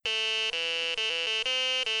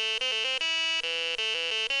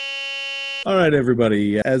All right,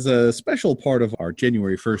 everybody. As a special part of our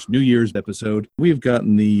January 1st New Year's episode, we've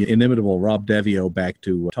gotten the inimitable Rob Daviau back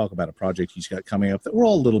to talk about a project he's got coming up that we're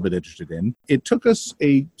all a little bit interested in. It took us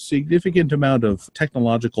a significant amount of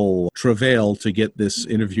technological travail to get this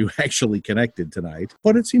interview actually connected tonight,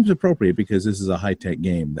 but it seems appropriate because this is a high-tech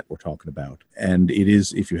game that we're talking about. And it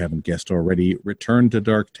is, if you haven't guessed already, Return to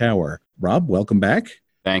Dark Tower. Rob, welcome back.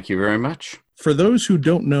 Thank you very much. For those who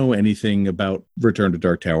don't know anything about Return to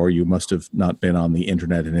Dark Tower, you must have not been on the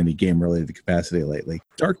internet in any game-related capacity lately.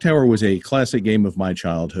 Dark Tower was a classic game of my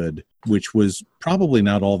childhood, which was probably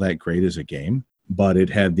not all that great as a game, but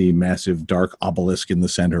it had the massive dark obelisk in the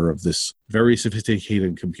center of this very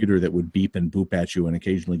sophisticated computer that would beep and boop at you and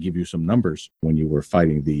occasionally give you some numbers when you were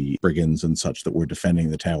fighting the brigands and such that were defending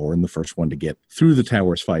the tower, and the first one to get through the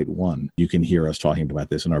tower's fight won. You can hear us talking about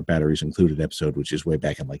this in our Batteries Included episode, which is way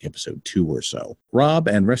back in like episode 2 or so. Rob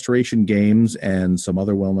and Restoration Games and some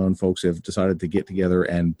other well-known folks have decided to get together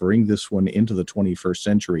and bring this one into the 21st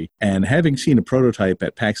century. And having seen a prototype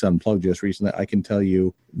at PAX Unplugged just recently, I can tell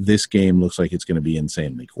you this game looks like it's going to be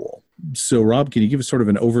insanely cool. So, Rob, can you give us sort of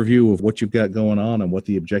an overview of what you've got going on and what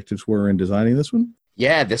the objectives were in designing this one?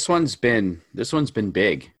 Yeah, this one's been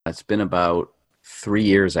big. It's been about 3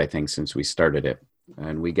 years, I think, since we started it.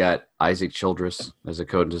 And we got Isaac Childress as a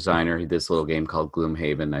code designer. He did this little game called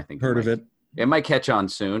Gloomhaven. I think heard of it. It might catch on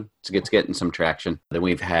soon. It's getting some traction. Then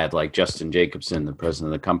we've had like Justin Jacobson, the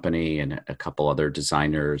president of the company, and a couple other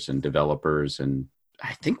designers and developers. And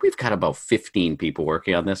I think we've got about 15 people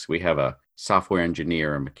working on this. We have a software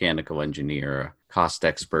engineer, a mechanical engineer, a cost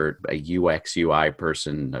expert, a UX, UI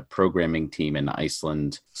person, a programming team in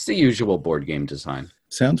Iceland. It's the usual board game design.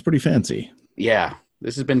 Sounds pretty fancy. Yeah,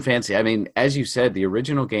 this has been fancy. I mean, as you said, the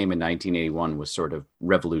original game in 1981 was sort of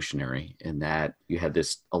revolutionary in that you had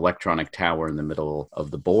this electronic tower in the middle of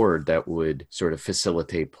the board that would sort of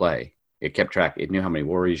facilitate play. It kept track. It knew how many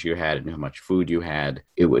warriors you had. It knew how much food you had.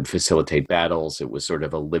 It would facilitate battles. It was sort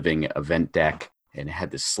of a living event deck. And it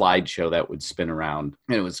had this slideshow that would spin around.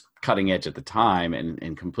 And it was cutting edge at the time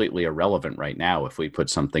and completely irrelevant right now if we put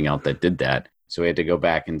something out that did that. So we had to go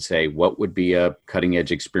back and say, what would be a cutting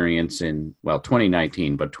edge experience in,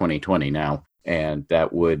 2019, but 2020 now. And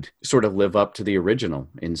that would sort of live up to the original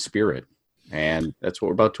in spirit. And that's what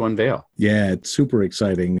we're about to unveil. Yeah, it's super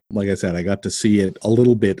exciting. Like I said, I got to see it a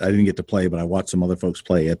little bit. I didn't get to play, but I watched some other folks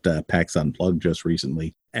play at PAX Unplugged just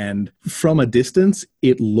recently. And from a distance,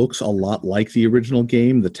 it looks a lot like the original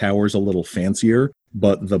game. The tower's a little fancier,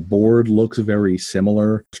 but the board looks very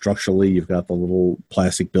similar. Structurally, you've got the little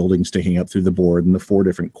plastic building sticking up through the board and the 4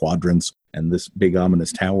 different quadrants and this big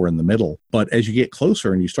ominous tower in the middle. But as you get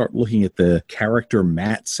closer and you start looking at the character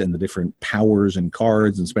mats and the different powers and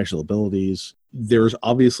cards and special abilities, there's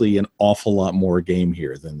obviously an awful lot more game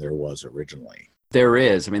here than there was originally. There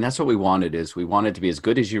is. I mean, that's what we wanted to be as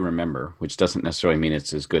good as you remember, which doesn't necessarily mean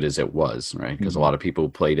it's as good as it was, right? Because a lot of people who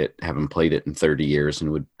played it haven't played it in 30 years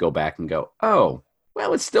and would go back and go, oh,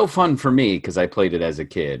 well, it's still fun for me because I played it as a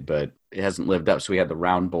kid, but it hasn't lived up. So we have the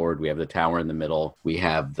round board, we have the tower in the middle, we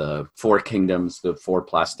have the 4 kingdoms, the 4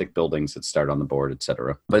 plastic buildings that start on the board,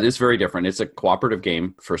 etc. But it's very different. It's a cooperative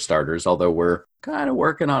game for starters, although we're kind of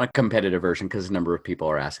working on a competitive version because a number of people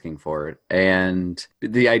are asking for it. And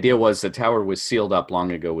the idea was the tower was sealed up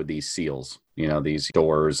long ago with these seals, these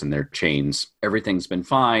doors and their chains. Everything's been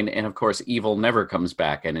fine. And of course, evil never comes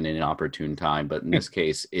back at an inopportune time. But in this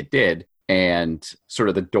case, it did. And sort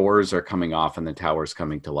of the doors are coming off and the tower's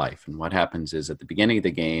coming to life. And what happens is at the beginning of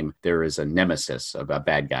the game, there is a nemesis of a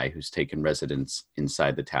bad guy who's taken residence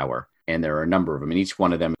inside the tower. And there are a number of them. And each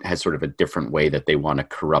one of them has sort of a different way that they want to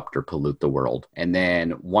corrupt or pollute the world. And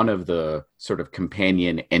then one of the sort of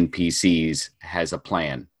companion NPCs has a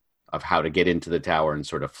plan of how to get into the tower and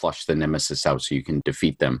sort of flush the nemesis out so you can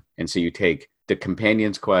defeat them. And so you take the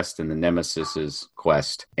companion's quest and the nemesis's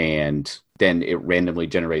quest, and then it randomly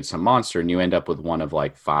generates some monster, and you end up with one of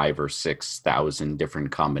like 5,000 or 6,000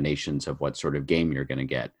 different combinations of what sort of game you're going to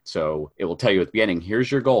get. So it will tell you at the beginning,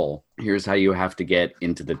 here's your goal, here's how you have to get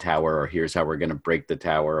into the tower, or here's how we're going to break the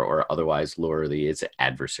tower, or otherwise lure it's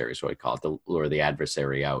adversary, is what we call it, lure the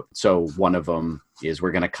adversary out. So one of them is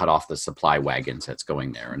we're going to cut off the supply wagons that's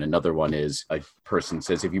going there. And another one is a person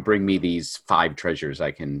says, if you bring me these 5 treasures,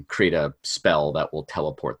 I can create a spell that will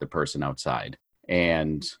teleport the person outside.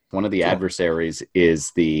 And one of the adversaries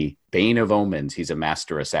is the Bane of Omens. He's a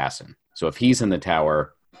master assassin. So if he's in the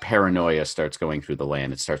tower, paranoia starts going through the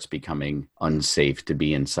land. It starts becoming unsafe to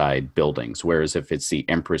be inside buildings. Whereas if it's the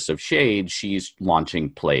Empress of Shade, she's launching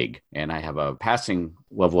plague. And I have a passing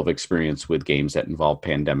level of experience with games that involve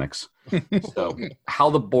pandemics. So how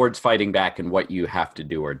the board's fighting back and what you have to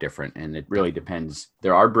do are different. And it really depends.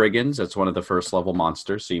 There are brigands. That's one of the first level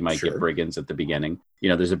monsters. So you might get brigands at the beginning.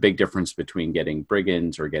 There's a big difference between getting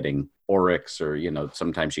brigands or getting oryx, or,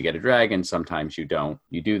 sometimes you get a dragon, sometimes you don't.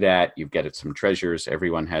 You do that, you get some treasures.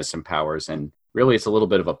 Everyone has some powers. And really, it's a little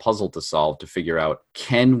bit of a puzzle to solve to figure out,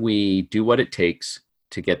 can we do what it takes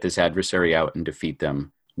to get this adversary out and defeat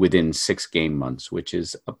them within 6 game months, which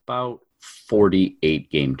is about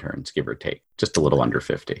 48 game turns, give or take, just a little under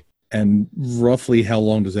 50. And roughly how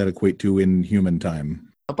long does that equate to in human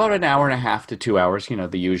time? About an hour and a half to 2 hours. The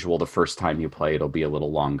usual, the first time you play, it'll be a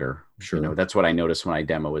little longer. Sure. That's what I noticed when I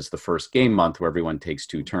demo is the first game month where everyone takes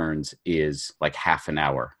 2 turns is like half an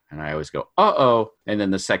hour. And I always go, uh-oh. And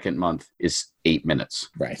then the second month is 8 minutes.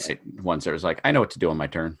 Right. Once there's like, I know what to do on my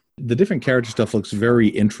turn. The different character stuff looks very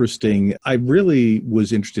interesting. I really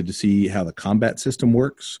was interested to see how the combat system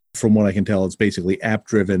works. From what I can tell, it's basically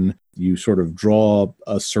app-driven. You sort of draw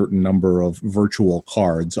a certain number of virtual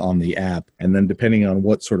cards on the app, and then depending on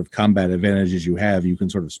what sort of combat advantages you have, you can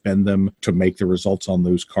sort of spend them to make the results on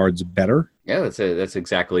those cards better. Yeah, that's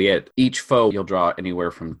exactly it. Each foe, you'll draw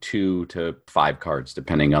anywhere from 2 to 5 cards,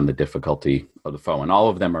 depending on the difficulty of the foe, and all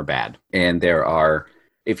of them are bad. And there are,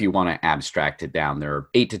 if you want to abstract it down, there are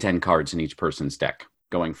 8 to 10 cards in each person's deck,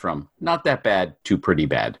 going from not that bad to pretty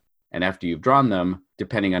bad. And after you've drawn them,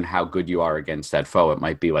 depending on how good you are against that foe, it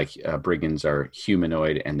might be like brigands are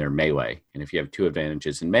humanoid and they're melee. And if you have 2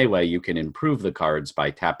 advantages in melee, you can improve the cards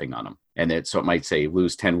by tapping on them. And so it might say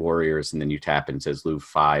lose 10 warriors, and then you tap and it says lose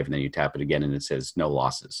 5, and then you tap it again and it says no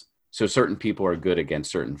losses. So certain people are good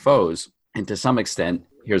against certain foes. And to some extent,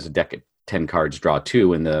 here's a deck of 10 cards, draw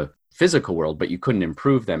 2 in the physical world, but you couldn't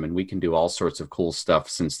improve them. And we can do all sorts of cool stuff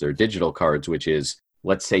since they're digital cards, which is,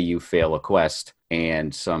 let's say you fail a quest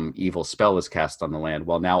and some evil spell is cast on the land.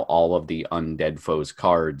 Well, now all of the undead foes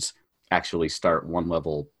cards actually start 1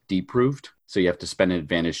 level deproved. So you have to spend an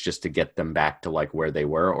advantage just to get them back to like where they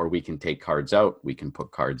were, or we can take cards out. We can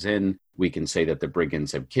put cards in. We can say that the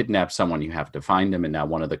brigands have kidnapped someone. You have to find them. And now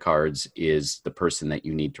one of the cards is the person that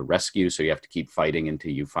you need to rescue. So you have to keep fighting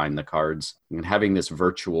until you find the cards. And having this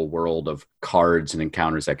virtual world of cards and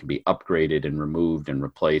encounters that can be upgraded and removed and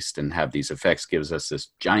replaced and have these effects gives us this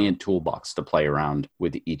giant toolbox to play around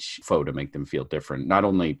with each foe to make them feel different, not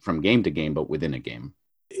only from game to game, but within a game.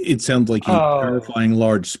 It sounds like a terrifying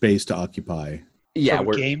large space to occupy. Yeah,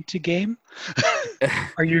 From game to game.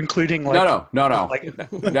 Are you including like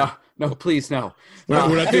no, please no.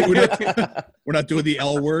 We're not doing the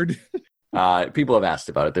L word. People have asked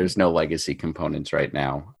about it. There's no legacy components right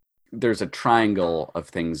now. There's a triangle of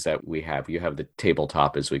things that we have. You have the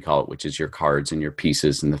tabletop, as we call it, which is your cards and your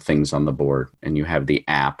pieces and the things on the board, and you have the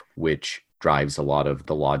app, which drives a lot of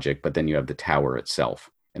the logic. But then you have the tower itself.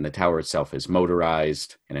 And the tower itself is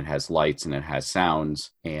motorized, and it has lights and it has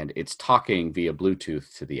sounds, and it's talking via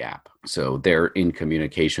Bluetooth to the app. So they're in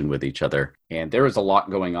communication with each other. And there is a lot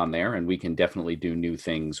going on there, and we can definitely do new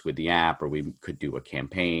things with the app, or we could do a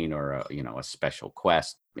campaign or a special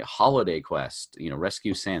quest, a holiday quest,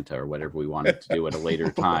 rescue Santa or whatever we wanted to do at a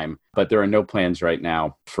later time. But there are no plans right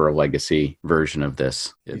now for a legacy version of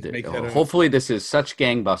this. Hopefully this is such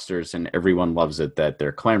gangbusters and everyone loves it that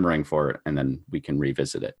they're clamoring for it, and then we can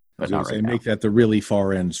revisit it. But not right now. Make that the really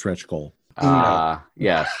far end stretch goal.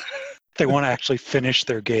 Yes. They want to actually finish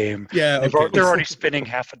their game. Yeah, they're already spinning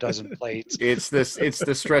half a dozen plates. It's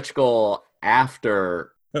the stretch goal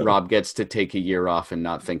after Rob gets to take a year off and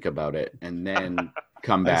not think about it, and then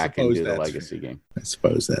come back and do the legacy game. I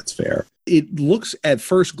suppose that's fair. It looks at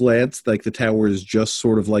first glance like the tower is just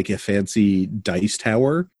sort of like a fancy dice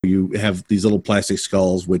tower. You have these little plastic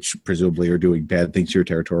skulls, which presumably are doing bad things to your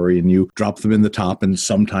territory, and you drop them in the top, and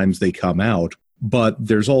sometimes they come out. But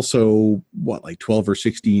there's also, 12 or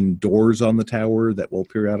 16 doors on the tower that will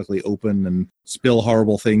periodically open and spill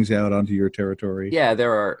horrible things out onto your territory? Yeah,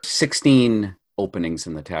 there are 16 openings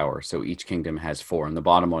in the tower. So each kingdom has 4, and the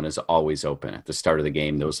bottom one is always open. At the start of the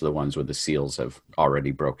game, those are the ones where the seals have already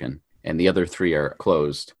broken. And the other 3 are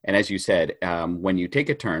closed. And as you said, when you take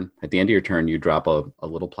a turn, at the end of your turn, you drop a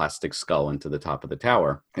little plastic skull into the top of the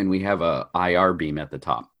tower. And we have a IR beam at the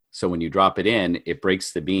top. So when you drop it in, it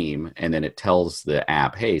breaks the beam, and then it tells the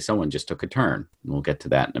app, hey, someone just took a turn. And we'll get to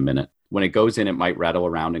that in a minute. When it goes in, it might rattle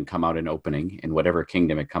around and come out an opening. And whatever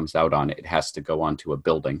kingdom it comes out on, it has to go onto a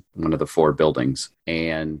building, one of the 4 buildings.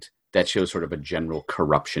 And that shows sort of a general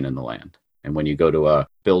corruption in the land. And when you go to a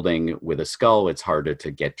building with a skull, it's harder to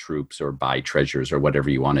get troops or buy treasures or whatever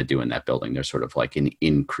you want to do in that building. There's sort of like an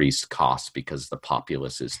increased cost because the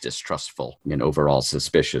populace is distrustful and overall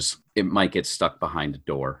suspicious. It might get stuck behind a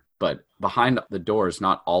door. but behind the doors,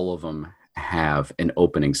 not all of them have an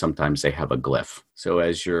opening. Sometimes they have a glyph. So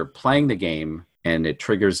as you're playing the game and it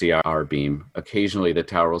triggers the R beam, occasionally the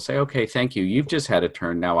tower will say, okay, thank you. You've just had a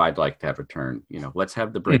turn. Now I'd like to have a turn. Let's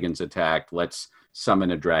have the brigands attack. Let's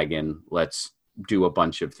summon a dragon. Let's do a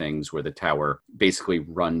bunch of things where the tower basically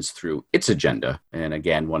runs through its agenda. And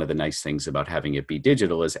again, one of the nice things about having it be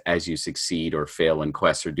digital is as you succeed or fail in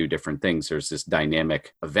quests or do different things, there's this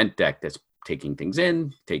dynamic event deck that's taking things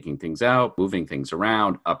in, taking things out, moving things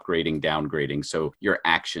around, upgrading, downgrading. So your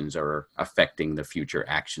actions are affecting the future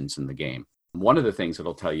actions in the game. One of the things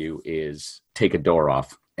it'll tell you is take a door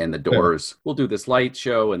off, and the doors will do this light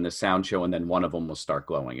show and the sound show, and then one of them will start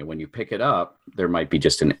glowing. And when you pick it up, there might be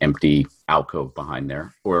just an empty alcove behind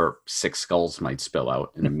there, or 6 skulls might spill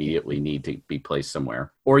out and immediately need to be placed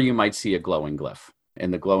somewhere. Or you might see a glowing glyph.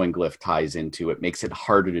 And the glowing glyph ties into it, makes it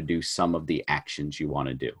harder to do some of the actions you want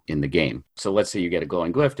to do in the game. So let's say you get a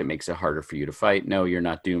glowing glyph, it makes it harder for you to fight. No, you're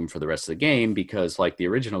not doomed for the rest of the game because like the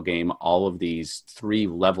original game, all of these 3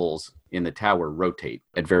 levels in the tower rotate.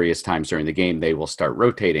 At various times during the game, they will start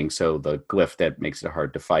rotating. So the glyph that makes it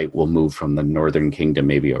hard to fight will move from the Northern Kingdom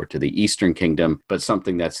maybe over to the Eastern Kingdom. But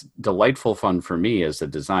something that's delightful fun for me as a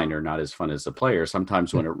designer, not as fun as a player,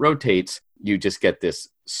 sometimes when it rotates, you just get this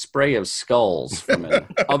spray of skulls from an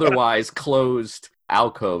otherwise closed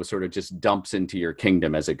alcove sort of just dumps into your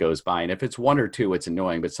kingdom as it goes by. And if it's 1 or 2, it's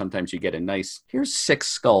annoying, but sometimes you get a nice, here's 6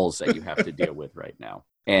 skulls that you have to deal with right now.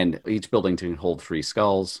 And each building can hold 3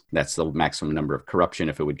 skulls. That's the maximum number of corruption.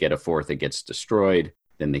 If it would get a 4th, it gets destroyed.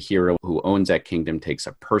 Then the hero who owns that kingdom takes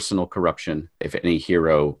a personal corruption. If any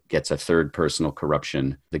hero gets a 3rd personal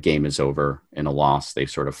corruption, the game is over. In a loss, they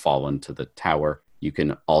sort of fall into the tower. You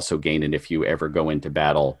can also gain it if you ever go into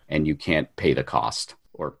battle and you can't pay the cost.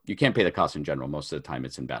 Or you can't pay the cost in general. Most of the time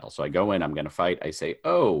it's in battle. So I go in, I'm going to fight. I say,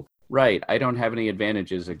 oh, right, I don't have any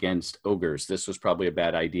advantages against ogres. This was probably a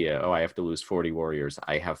bad idea. Oh, I have to lose 40 warriors.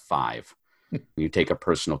 I have 5. You take a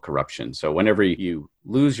personal corruption. So whenever you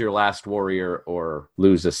lose your last warrior or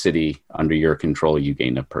lose a city under your control, you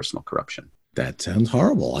gain a personal corruption. That sounds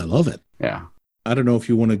horrible. I love it. Yeah. I don't know if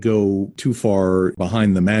you want to go too far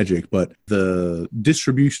behind the magic, but the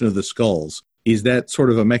distribution of the skulls, is that sort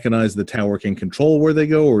of a mechanized the tower can control where they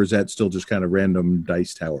go, or is that still just kind of random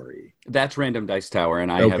dice tower-y? That's random dice tower,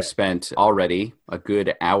 and I have spent already a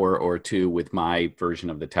good hour or 2 with my version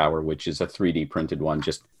of the tower, which is a 3D printed one,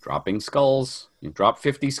 just dropping skulls. You drop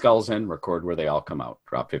 50 skulls in, record where they all come out.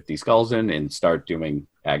 Drop 50 skulls in, and start doing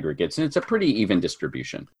aggregates, and it's a pretty even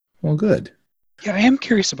distribution. Well, good. Yeah, I am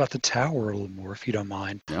curious about the tower a little more, if you don't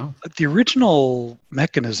mind. Yeah. The original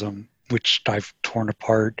mechanism, which I've torn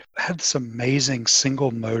apart, had this amazing single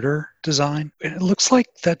motor design. And it looks like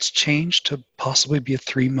that's changed to possibly be a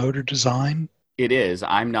 3-motor design. It is.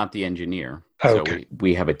 I'm not the engineer. Okay. So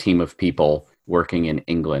we have a team of people working in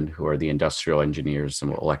England who are the industrial engineers,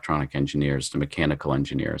 the electronic engineers, the mechanical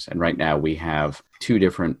engineers. And right now we have 2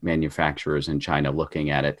 different manufacturers in China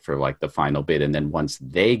looking at it for like the final bid. And then once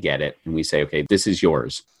they get it and we say, okay, this is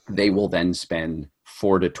yours, they will then spend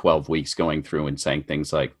 4 to 12 weeks going through and saying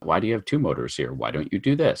things like, why do you have 2 motors here? Why don't you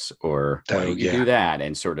do this? Or why don't you do that?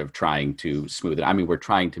 And sort of trying to smooth it. I mean, we're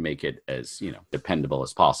trying to make it as, dependable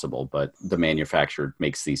as possible, but the manufacturer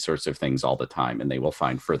makes these sorts of things all the time and they will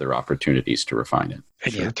find further opportunities to refine it.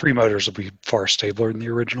 And yeah, 3 motors will be far stabler than the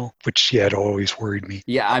original, which had always worried me.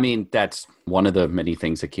 Yeah, I mean, that's one of the many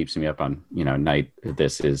things that keeps me up on, night.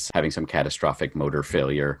 This is having some catastrophic motor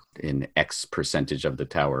failure in X percentage of the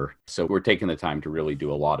tower. So we're taking the time to really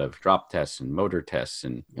do a lot of drop tests and motor tests.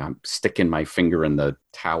 And I'm sticking my finger in the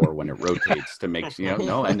tower when it rotates to make,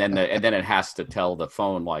 and then it has to tell the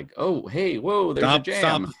phone like, oh, hey, whoa, there's a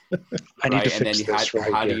jam. I need to fix this.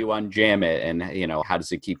 How do you unjam it? And, how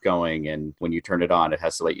does it keep going? And when you turn it on, it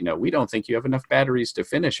has to let you know, we don't think you have enough batteries to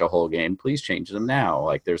finish a whole game. Please change them now.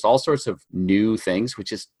 Like there's all sorts of new things,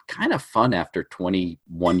 which is kind of fun after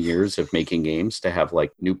 21 years of making games to have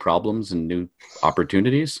like new problems and new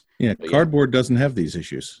opportunities. Yeah, cardboard doesn't have these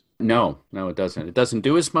issues. No, it doesn't. It doesn't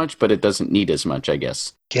do as much, but it doesn't need as much, I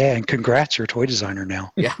guess. Yeah, and congrats, you're a toy designer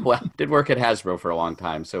now. Yeah, well, did work at Hasbro for a long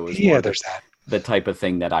time, so it was there's that. The type of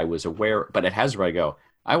thing that I was aware. But at Hasbro, I go,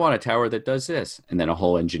 I want a tower that does this, and then a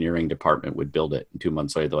whole engineering department would build it. And 2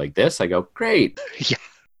 months later, they're like, this. I go, great. Yeah.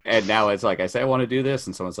 And now it's like I say, I want to do this,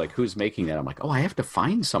 and someone's like, who's making that? I'm like, oh, I have to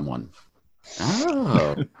find someone.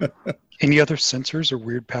 Oh. Any other sensors or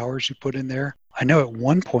weird powers you put in there? I know at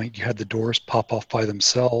one point you had the doors pop off by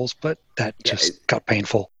themselves, but that just got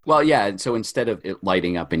painful. Well, yeah. And so instead of it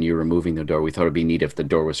lighting up and you removing the door, we thought it'd be neat if the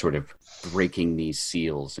door was sort of breaking these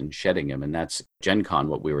seals and shedding them. And that's Gen Con,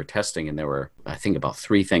 what we were testing. And there were, I think, about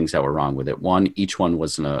 3 things that were wrong with it. One, each one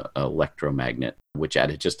was an electromagnet, which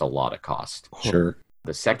added just a lot of cost. Sure.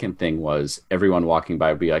 The second thing was everyone walking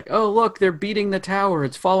by would be like, oh, look, they're beating the tower.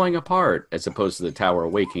 It's falling apart. As opposed to the tower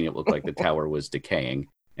awakening, it looked like the tower was decaying.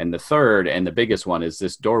 And the third and the biggest one is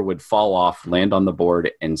this door would fall off, land on the board,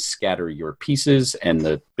 and scatter your pieces and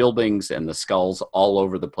the buildings and the skulls all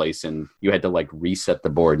over the place. And you had to like reset the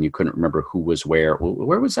board and you couldn't remember who was where.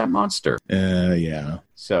 Where was that monster? Yeah.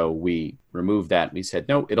 So we removed that. We said,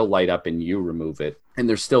 no, it'll light up and you remove it. And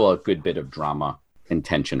there's still a good bit of drama and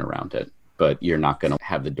tension around it. But you're not going to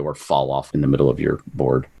have the door fall off in the middle of your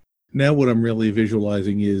board. Now what I'm really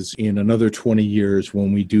visualizing is in another 20 years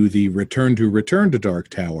when we do the Return to Dark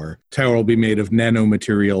Tower, tower will be made of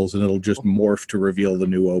nanomaterials and it'll just morph to reveal the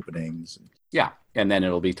new openings. Yeah, and then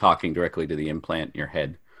it'll be talking directly to the implant in your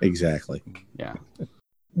head. Exactly. Yeah.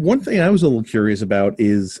 One thing I was a little curious about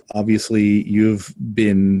is obviously you've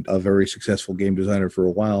been a very successful game designer for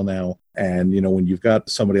a while now. And, you know, when you've got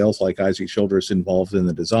somebody else like Isaac Childress involved in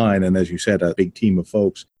the design, and as you said, a big team of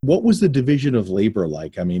folks, what was the division of labor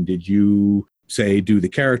like? I mean, did you, say, do the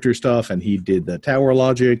character stuff and he did the tower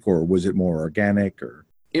logic, or was it more organic? Or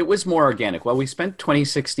It was more organic. Well, we spent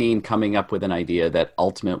 2016 coming up with an idea that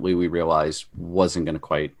ultimately we realized wasn't going to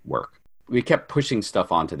quite work. We kept pushing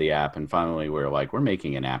stuff onto the app, and finally we were like, we're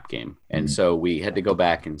making an app game. And so we had to go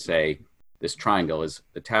back and say, this triangle is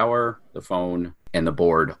the tower, the phone, and the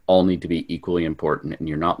board all need to be equally important, and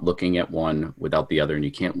you're not looking at one without the other, and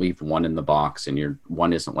you can't leave one in the box, and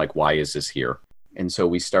one isn't like, why is this here? And so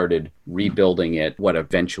we started rebuilding it, what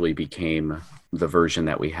eventually became the version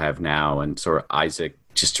that we have now. And sort of Isaac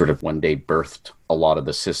just sort of one day birthed a lot of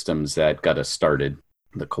the systems that got us started.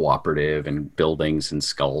 The cooperative and buildings and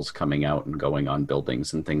skulls coming out and going on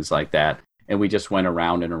buildings and things like that. And we just went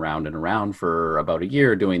around and around and around for about a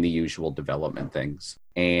year doing the usual development things.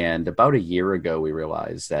 And about a year ago, we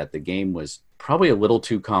realized that the game was probably a little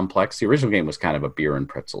too complex. The original game was kind of a beer and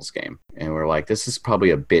pretzels game. And we're like, this is probably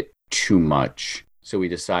a bit too much. So we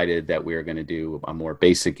decided that we were going to do a more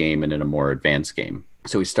basic game and then a more advanced game.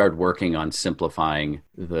 So we started working on simplifying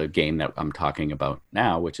the game that I'm talking about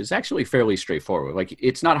now, which is actually fairly straightforward. Like,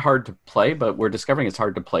 it's not hard to play, but we're discovering it's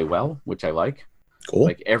hard to play well, which I like. Cool.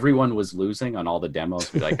 Like, everyone was losing on all the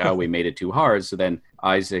demos. We're like, oh, we made it too hard. So then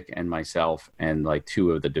Isaac and myself and like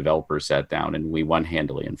 2 of the developers sat down and we won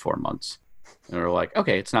handily in 4 months. And we're like,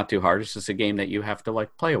 okay, it's not too hard. It's just a game that you have to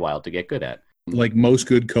like play a while to get good at. Like most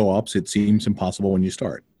good co-ops, it seems impossible when you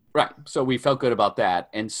start. Right. So we felt good about that.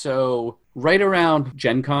 And so right around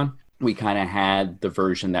Gen Con, we kind of had the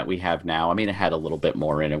version that we have now. I mean, it had a little bit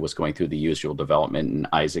more in it. It was going through the usual development. And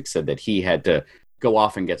Isaac said that he had to go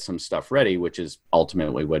off and get some stuff ready, which is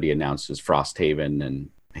ultimately what he announced as Frosthaven. And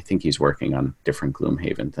I think he's working on a different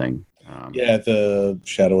Gloomhaven thing. Yeah, the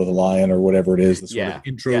Shadow of the Lion or whatever it is. The sort of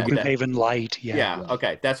intro. Yeah, Gloomhaven Light. Yeah.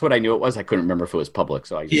 Okay. That's what I knew it was. I couldn't remember if it was public.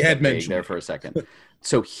 So I just had mentioned there for a second.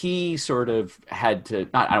 So he sort of had to,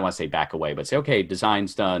 I don't want to say back away, but say, okay,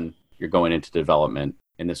 design's done. You're going into development.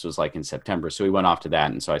 And this was like in September. So we went off to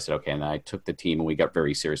that. And so I said, okay. And then I took the team and we got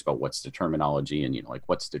very serious about what's the terminology and, like,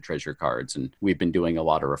 what's the treasure cards. And we've been doing a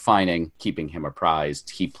lot of refining, keeping him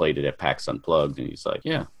apprised. He played it at PAX Unplugged and he's like,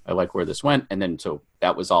 yeah, I like where this went. And then so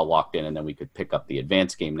that was all locked in. And then we could pick up the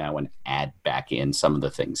advanced game now and add back in some of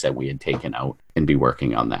the things that we had taken out and be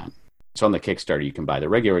working on that. So on the Kickstarter, you can buy the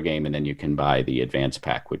regular game and then you can buy the advanced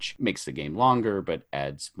pack, which makes the game longer, but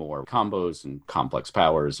adds more combos and complex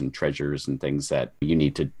powers and treasures and things that you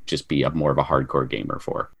need to just be more of a hardcore gamer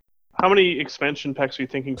for. How many expansion packs are you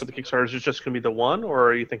thinking for the Kickstarter? Is it just going to be the one, or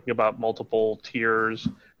are you thinking about multiple tiers?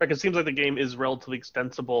 Like, it seems like the game is relatively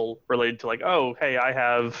extensible related to like, oh, hey, I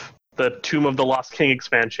have the Tomb of the Lost King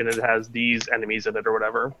expansion. It has these enemies in it or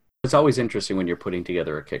whatever. It's always interesting when you're putting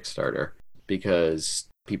together a Kickstarter because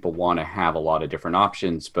people want to have a lot of different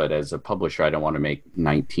options, but as a publisher, I don't want to make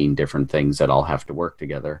 19 different things that all have to work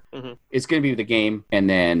together. Mm-hmm. It's going to be the game, and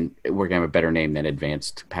then we're going to have a better name than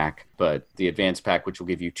Advanced Pack, but the Advanced Pack, which will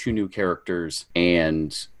give you 2 new characters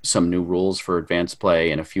and some new rules for advanced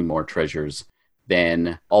play and a few more treasures.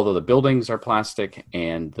 Then, although the buildings are plastic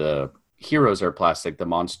and the heroes are plastic, the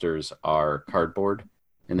monsters are cardboard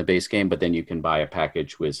in the base game, but then you can buy a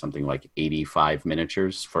package with something like 85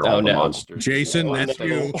 miniatures for all the monsters. Jason, that's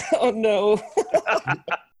you. Oh, no.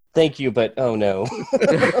 Thank you, but oh, no.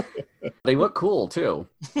 They look cool too.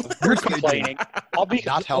 You're complaining. I'll be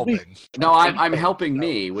Not helping. No, I'm helping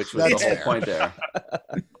me, which was That's the whole fair. point there.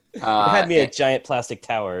 It had me a giant plastic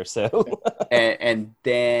tower, so. and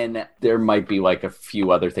then there might be like a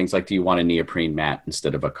few other things, like do you want a neoprene mat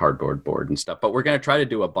instead of a cardboard board and stuff? But we're going to try to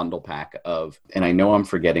do a bundle pack of, and I know I'm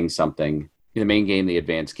forgetting something. The main game, the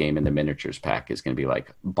advanced game, and the miniatures pack is going to be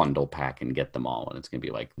like bundle pack and get them all, and it's going to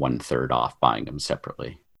be like 1/3 off buying them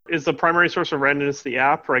separately. Is the primary source of randomness the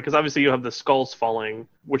app, right? Because obviously you have the skulls falling,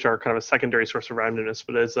 which are kind of a secondary source of randomness,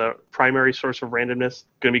 but is a primary source of randomness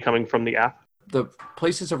going to be coming from the app? The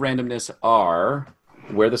places of randomness are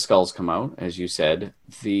where the skulls come out, as you said,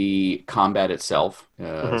 the combat itself,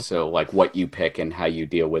 so like what you pick and how you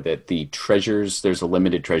deal with it. The treasures, there's a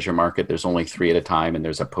limited treasure market. There's only 3 at a time, and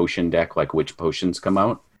there's a potion deck, like which potions come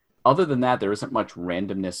out. Other than that, there isn't much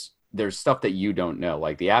randomness. There's stuff that you don't know.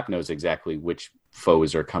 Like the app knows exactly which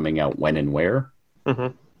foes are coming out when and where,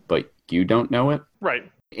 but you don't know it. Right.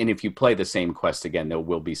 And if you play the same quest again, there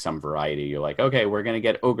will be some variety. You're like, okay, we're going to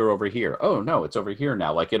get ogre over here. Oh, no, it's over here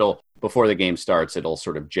now. Like before the game starts, it'll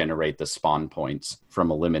sort of generate the spawn points from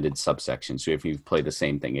a limited subsection. So if you play the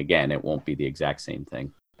same thing again, it won't be the exact same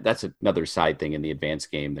thing. That's another side thing in the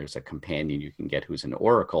advanced game. There's a companion you can get who's an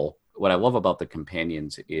oracle. What I love about the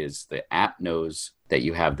companions is the app knows that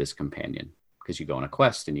you have this companion, because you go on a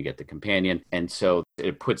quest and you get the companion. And so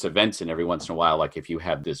it puts events in every once in a while. Like if you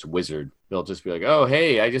have this wizard, they'll just be like, oh,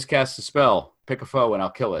 hey, I just cast a spell. Pick a foe and I'll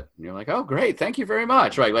kill it. And you're like, oh, great. Thank you very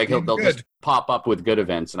much. Right? Like they'll just pop up with good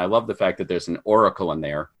events. And I love the fact that there's an oracle in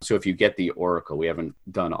there. So if you get the oracle, we haven't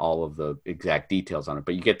done all of the exact details on it,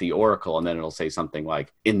 but you get the oracle and then it'll say something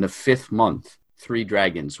like, in the 5th month, 3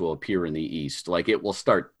 dragons will appear in the east. Like it will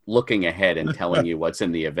start looking ahead and telling you what's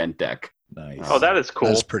in the event deck. Nice. Oh, that is cool.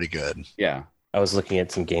 That's pretty good. Yeah. I was looking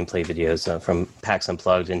at some gameplay videos from PAX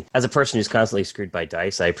Unplugged, and as a person who's constantly screwed by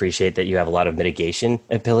dice, I appreciate that you have a lot of mitigation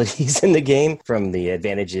abilities in the game, from the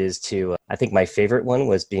advantages to, I think my favorite one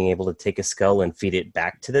was being able to take a skull and feed it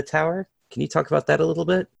back to the tower. Can you talk about that a little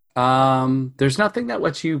bit? There's nothing that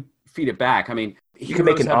lets you feed it back. I mean, you can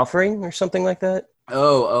make an offering or something like that?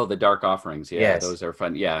 Oh, the dark offerings. Yeah, yes. Those are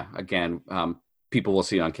fun. Yeah, again, people will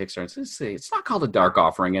see it on Kickstarter and say, it's not called a dark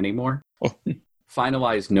offering anymore.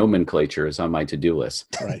 Finalized nomenclature is on my to-do list.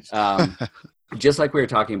 Right. Just like we were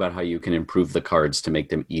talking about how you can improve the cards to make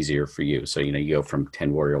them easier for you. So, you go from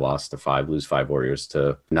 10 warrior loss to 5, lose 5 warriors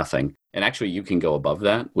to nothing. And actually you can go above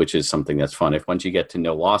that, which is something that's fun. If once you get to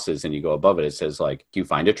no losses and you go above it, it says like, you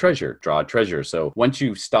find a treasure, draw a treasure. So once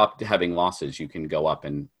you stop having losses, you can go up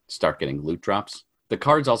and start getting loot drops. The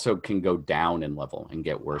cards also can go down in level and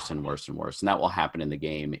get worse and worse and worse. And that will happen in the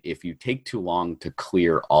game if you take too long to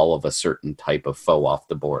clear all of a certain type of foe off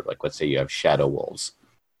the board. Like let's say you have shadow wolves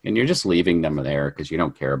and you're just leaving them there because you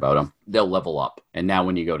don't care about them. They'll level up. And now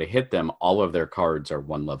when you go to hit them, all of their cards are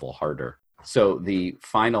 1 level harder. So the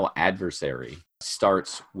final adversary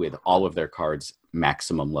starts with all of their cards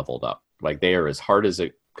maximum leveled up. Like they are as hard as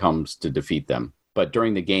it comes to defeat them. But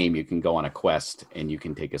during the game, you can go on a quest and you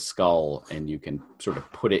can take a skull and you can sort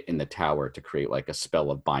of put it in the tower to create like a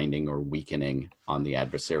spell of binding or weakening on the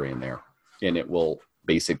adversary in there. And it will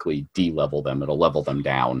basically de-level them. It'll level them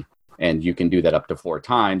down. And you can do that up to 4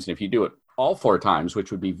 times. And if you do it all 4 times,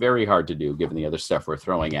 which would be very hard to do given the other stuff we're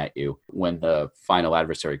throwing at you, when the final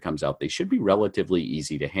adversary comes out, they should be relatively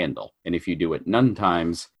easy to handle. And if you do it none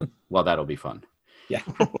times, well, that'll be fun. Yeah.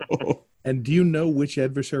 And do you know which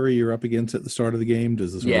adversary you're up against at the start of the game?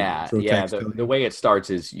 Does this The way it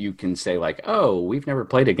starts is you can say like, oh, we've never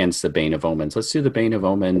played against the Bane of Omens. Let's do the Bane of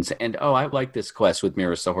Omens. And oh, I like this quest with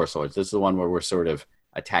Mirrors to Horse Lords. This is the one where we're sort of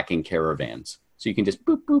attacking caravans. So you can just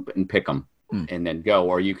boop, boop, and pick them and then go.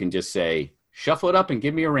 Or you can just say, shuffle it up and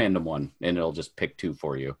give me a random one. And it'll just pick 2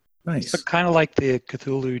 for you. Nice. So kind of like the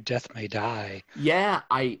Cthulhu Death May Die. Yeah,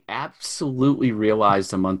 I absolutely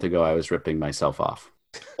realized a month ago I was ripping myself off.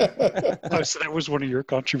 Oh, so that was one of your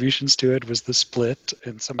contributions to it, was the split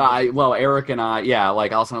and some. Eric and I,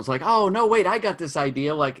 like also I was like, oh no, wait, I got this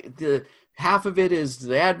idea. Like the half of it is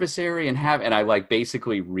the adversary and I like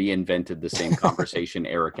basically reinvented the same conversation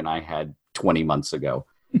Eric and I had 20 months ago.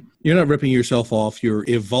 You're not ripping yourself off. You're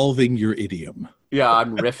evolving your idiom. Yeah,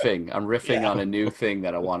 I'm riffing on a new thing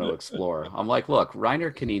that I want to explore. I'm like, look,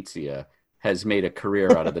 Reiner Knizia has made a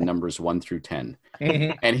career out of the numbers 1 through 10.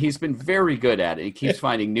 And he's been very good at it. He keeps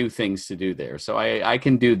finding new things to do there. So I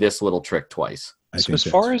can do this little trick twice. So as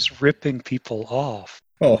far as ripping people off,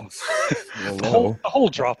 The whole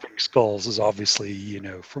dropping skulls is obviously,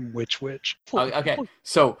 from which. Okay,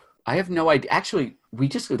 so I have no idea. Actually,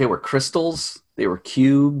 they were crystals, they were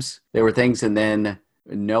cubes, they were things, and then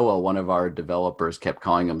Noah, one of our developers, kept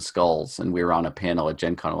calling them skulls, and we were on a panel at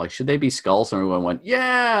Gen Con, like, should they be skulls? And everyone went,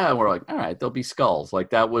 yeah. And we're like, all right, they'll be skulls. Like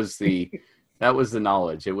that was the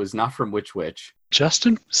knowledge. It was not from Which.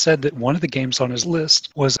 Justin said that one of the games on his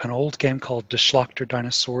list was an old game called Geschlachter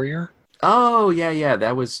Dinosaurier. Oh, yeah.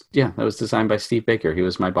 That was designed by Steve Baker. He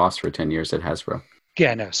was my boss for 10 years at Hasbro.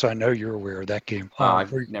 Yeah, I know. So I know you're aware of that game.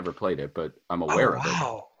 I've never played it, but I'm aware of it.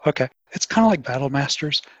 Wow. Okay. It's kind of like Battle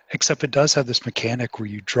Masters, except it does have this mechanic where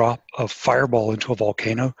you drop a fireball into a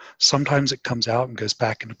volcano. Sometimes it comes out and goes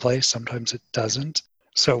back into place. Sometimes it doesn't.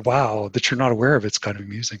 So, wow, that you're not aware of it's kind of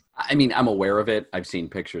amusing. I mean, I'm aware of it. I've seen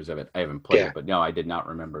pictures of it. I haven't played it, but no, I did not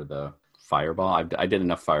remember the fireball. I did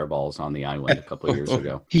enough fireballs on the island a couple of years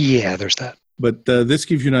ago. Yeah, there's that. But this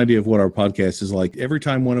gives you an idea of what our podcast is like. Every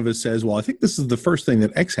time one of us says, well, I think this is the first thing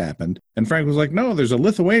that X happened. And Frank was like, no, there's a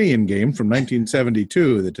Lithuanian game from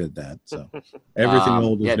 1972 that did that. So everything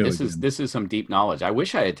old is new. This is some deep knowledge. I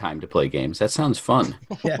wish I had time to play games. That sounds fun.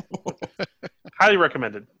 Yeah. Highly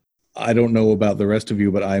recommended. I don't know about the rest of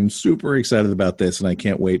you, but I'm super excited about this, and I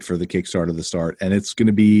can't wait for the Kickstarter to start. And it's going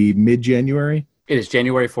to be mid-January? It is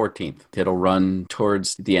January 14th. It'll run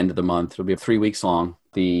towards the end of the month. It'll be 3 weeks long.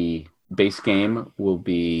 The base game will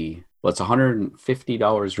be, well, it's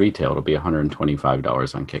 $150 retail. It'll be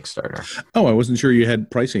 $125 on Kickstarter. Oh, I wasn't sure you had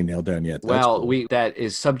pricing nailed down yet. That's cool. That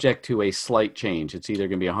is subject to a slight change. It's either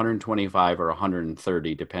going to be $125 or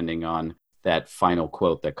 $130, depending on that final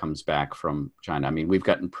quote that comes back from China. I mean, we've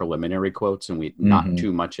gotten preliminary quotes and not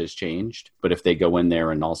too much has changed. But if they go in there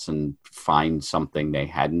and also find something they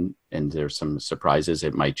hadn't, and there's some surprises,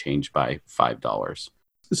 it might change by $5.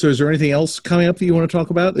 So is there anything else coming up that you want to talk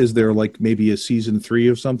about? Is there like maybe a season 3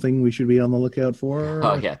 of something we should be on the lookout for?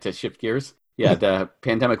 Oh, yeah, to shift gears. Yeah, the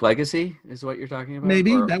Pandemic Legacy is what you're talking about?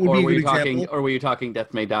 Maybe. That would be a good example. Or were you talking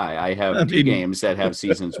Death May Die? I have two games that have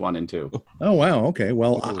seasons 1 and 2. Oh, wow. Okay.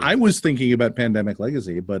 Well, I was thinking about Pandemic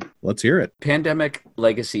Legacy, but let's hear it. Pandemic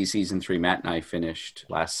Legacy Season 3, Matt and I finished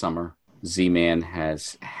last summer. Z-Man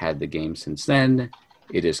has had the game since then.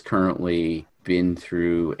 It has currently been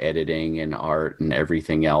through editing and art and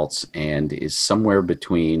everything else and is somewhere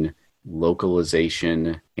between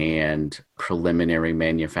localization and preliminary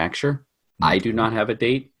manufacture. I do not have a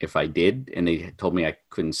date. If I did, and they told me I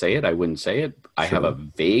couldn't say it, I wouldn't say it. I have a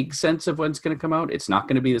vague sense of when it's going to come out. It's not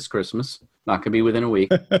going to be this Christmas. Not going to be within a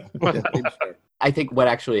week. I think what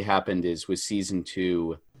actually happened is with season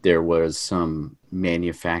 2, there was some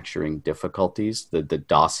manufacturing difficulties. The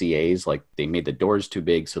dossiers, like they made the doors too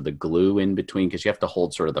big, so the glue in between, because you have to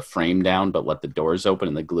hold sort of the frame down, but let the doors open,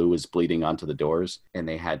 and the glue was bleeding onto the doors. And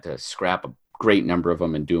they had to scrap a great number of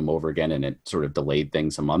them and do them over again, and it sort of delayed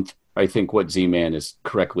things a month. I think what Z-Man is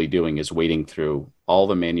correctly doing is waiting through all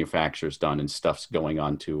the manufacturers done and stuff's going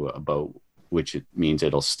on to a boat, which it means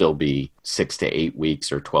it'll still be 6 to 8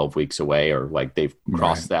 weeks or 12 weeks away, or like they've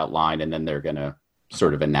crossed that line, and then they're going to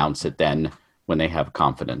sort of announce it then when they have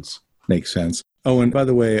confidence. Makes sense. Oh, and by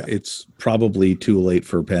the way, it's probably too late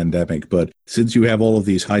for Pandemic, but since you have all of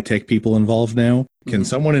these high-tech people involved now, can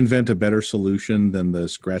someone invent a better solution than the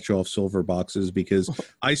scratch-off silver boxes? Because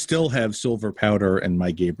I still have silver powder and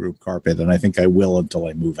my Gabe Rube carpet, and I think I will until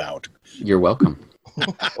I move out. You're welcome.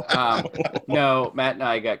 No, Matt and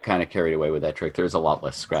I got kind of carried away with that trick. There's a lot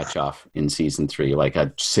less scratch off in season 3, like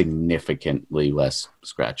a significantly less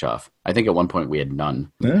scratch off. I think at one point we had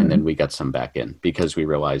none, and then we got some back in because we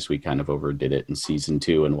realized we kind of overdid it in season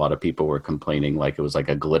 2, and a lot of people were complaining like it was like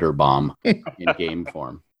a glitter bomb in game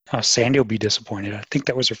form. Sandy will be disappointed. I think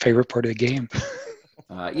that was her favorite part of the game.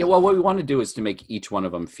 Well, what we want to do is to make each one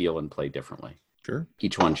of them feel and play differently. Sure.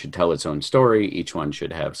 Each one should tell its own story. Each one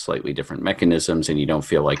should have slightly different mechanisms, and you don't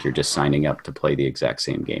feel like you're just signing up to play the exact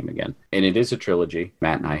same game again. And it is a trilogy.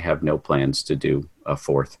 Matt and I have no plans to do a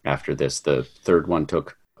 4th after this. The 3rd one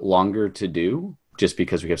took longer to do just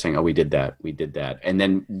because we kept saying, oh, we did that. And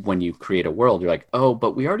then when you create a world, you're like, oh,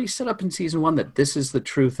 but we already set up in season 1 that this is the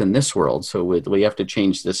truth in this world. So we have to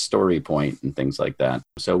change this story point and things like that.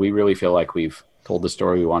 So we really feel like we've told the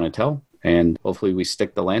story we want to tell. And hopefully we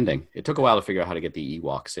stick the landing. It took a while to figure out how to get the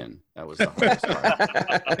Ewoks in. That was the hardest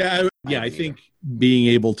part. I think being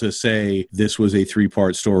able to say this was a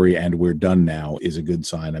 3-part story and we're done now is a good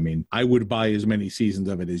sign. I mean, I would buy as many seasons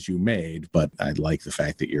of it as you made, but I like the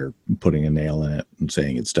fact that you're putting a nail in it and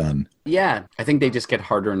saying it's done. Yeah, I think they just get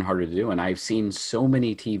harder and harder to do. And I've seen so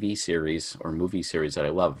many TV series or movie series that I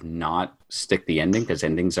love not stick the ending because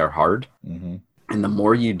endings are hard. Mm-hmm. And the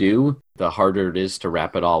more you do, the harder it is to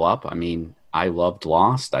wrap it all up. I mean, I loved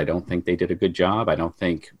Lost. I don't think they did a good job. I don't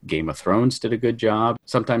think Game of Thrones did a good job.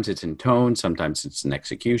 Sometimes it's in tone. Sometimes it's in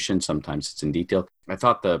execution. Sometimes it's in detail. I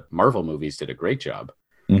thought the Marvel movies did a great job.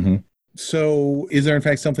 Mm-hmm. So is there in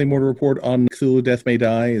fact something more to report on Cthulhu Death May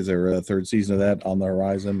Die? Is there a third season of that on the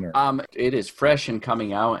horizon? Or? It is fresh and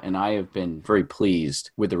coming out, and I have been very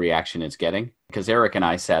pleased with the reaction it's getting. Because Eric and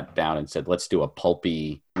I sat down and said, let's do a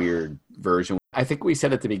pulpy, weird version. I think we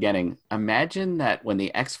said at the beginning, imagine that when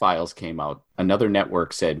the X-Files came out, another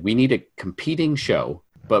network said, we need a competing show,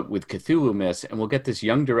 but with Cthulhu myths, and we'll get this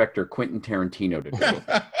young director, Quentin Tarantino, to do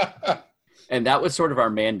it. And that was sort of our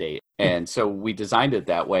mandate. And so we designed it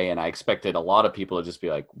that way. And I expected a lot of people to just be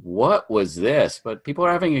like, what was this? But people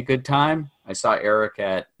are having a good time. I saw Eric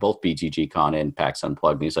at both BGG Con and PAX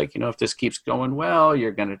Unplugged. And he's like, if this keeps going well,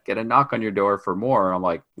 you're going to get a knock on your door for more. I'm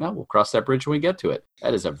like, no, we'll cross that bridge when we get to it.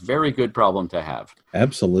 That is a very good problem to have.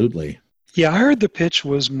 Absolutely. Yeah, I heard the pitch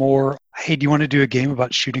was more, hey, do you want to do a game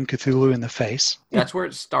about shooting Cthulhu in the face? That's where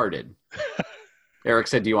it started. Eric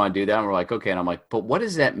said, do you want to do that? And we're like, okay. And I'm like, but what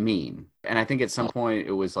does that mean? And I think at some point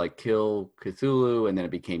it was like Kill Cthulhu, and then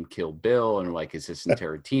it became Kill Bill. And we're like, is this a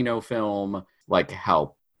Tarantino film? Like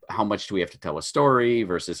how much do we have to tell a story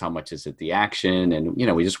versus how much is it the action? And,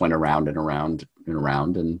 we just went around and around and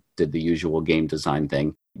around and did the usual game design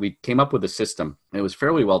thing. We came up with a system. It was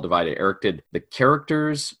fairly well divided. Eric did the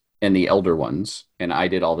characters and the elder ones, and I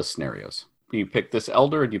did all the scenarios. You pick this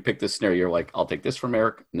elder and you pick this scenario. You're like, I'll take this from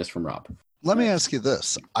Eric and this from Rob. Let me ask you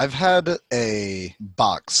this. I've had a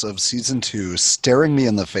box of Season 2 staring me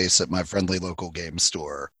in the face at my friendly local game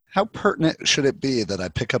store. How pertinent should it be that I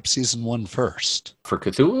pick up Season 1 first? For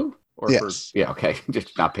Cthulhu? Or yes. Yeah, okay.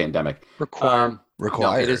 Just not pandemic. Required.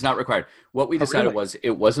 Required. No, it is not required. What we decided was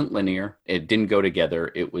it wasn't linear. It didn't go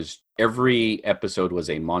together. It was every episode was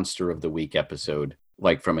a Monster of the Week episode,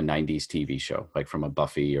 like from a 90s TV show, like from a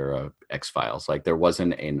Buffy or a X-Files. Like there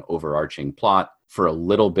wasn't an overarching plot. For a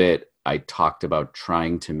little bit, I talked about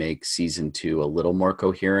trying to make Season 2 a little more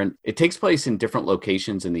coherent. It takes place in different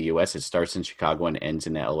locations in the U.S. It starts in Chicago and ends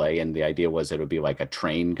in L.A. And the idea was it would be like a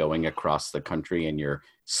train going across the country and you're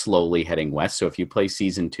slowly heading west. So if you play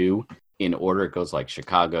Season 2 in order, it goes like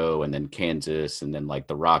Chicago and then Kansas and then like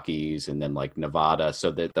the Rockies and then like Nevada. So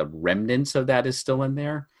that the remnants of that is still in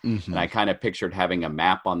there. Mm-hmm. And I kind of pictured having a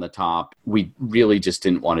map on the top. We really just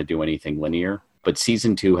didn't want to do anything linear. But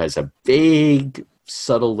Season 2 has a vague,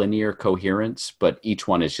 subtle linear coherence, but each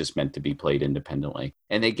one is just meant to be played independently.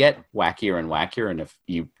 And they get wackier and wackier. And if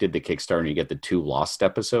you did the Kickstarter and you get the 3 lost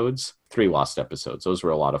episodes, those were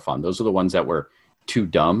a lot of fun. Those are the ones that were too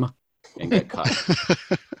dumb and get cut.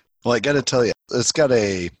 Well, I got to tell you, it's got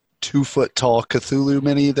a 2-foot tall Cthulhu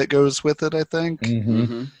mini that goes with it, I think.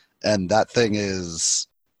 Mm-hmm. And that thing is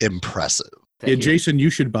impressive. Thank you. Jason,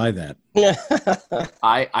 you should buy that.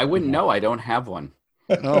 I wouldn't know. I don't have one.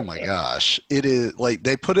 Oh my gosh. It is like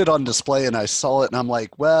they put it on display and I saw it and I'm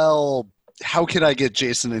like, well, how can I get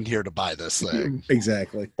Jason in here to buy this thing?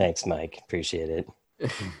 Exactly. Thanks, Mike. Appreciate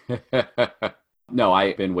it. No,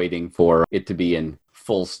 I've been waiting for it to be in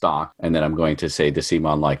full stock. And then I'm going to say to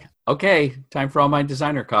Simon, like, okay, time for all my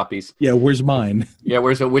designer copies. Yeah, where's mine? Yeah,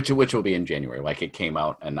 which will be in January. Like it came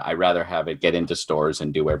out, and I rather have it get into stores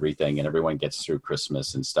and do everything, and everyone gets through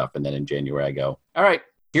Christmas and stuff. And then in January, I go, all right,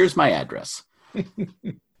 here's my address.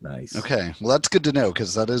 Nice. Okay, well, that's good to know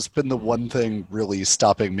because that has been the one thing really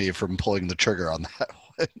stopping me from pulling the trigger on that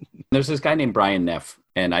one. There's this guy named Brian Neff,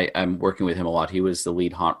 and I'm working with him a lot. He was the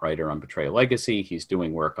lead haunt writer on Betrayal Legacy. He's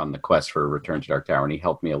doing work on the quest for Return to Dark Tower, and he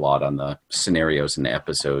helped me a lot on the scenarios and the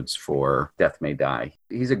episodes for Death May Die.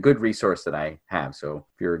 He's a good resource that I have. So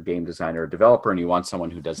if you're a game designer or developer and you want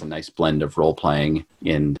someone who does a nice blend of role-playing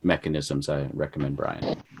and mechanisms, I recommend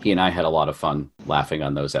Brian. He and I had a lot of fun laughing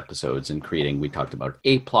on those episodes and creating, we talked about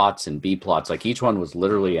A plots and B plots. Like each one was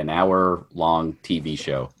literally an hour-long TV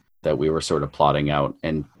show that we were sort of plotting out.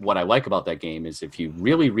 And what I like about that game is if you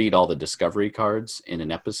really read all the discovery cards in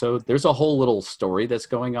an episode, there's a whole little story that's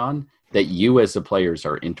going on that you as the players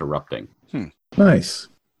are interrupting. Nice.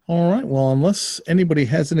 All right. Well, unless anybody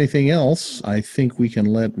has anything else, I think we can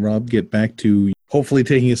let Rob get back to hopefully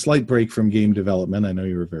taking a slight break from game development. I know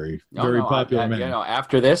you were very popular man.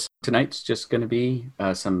 After this, tonight's just going to be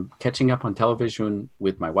some catching up on television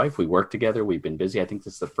with my wife. We work together. We've been busy. I think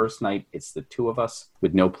this is the first night. It's the two of us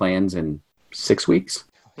with no plans in 6 weeks.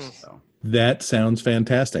 So. That sounds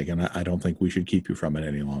fantastic, and I don't think we should keep you from it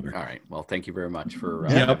any longer. All right. Well, thank you very much for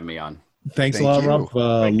having me on. Thanks a lot, Rob.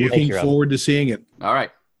 Looking forward to seeing it. All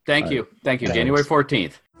right. Thank you. Thanks. January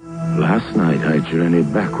 14th. Last night, I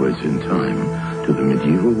journeyed backwards in time to the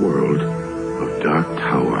medieval world of Dark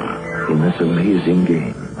Tower. In this amazing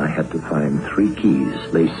game, I had to find 3 keys,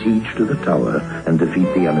 lay siege to the tower, and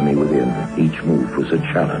defeat the enemy within. Each move was a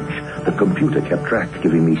challenge. The computer kept track,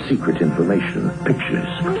 giving me secret information, pictures,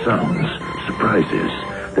 sounds,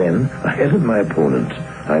 surprises. Then, ahead of my opponent,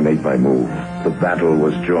 I made my move. The battle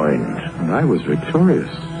was joined. And I was victorious.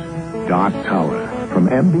 Dark Tower from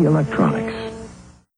MB Electronics.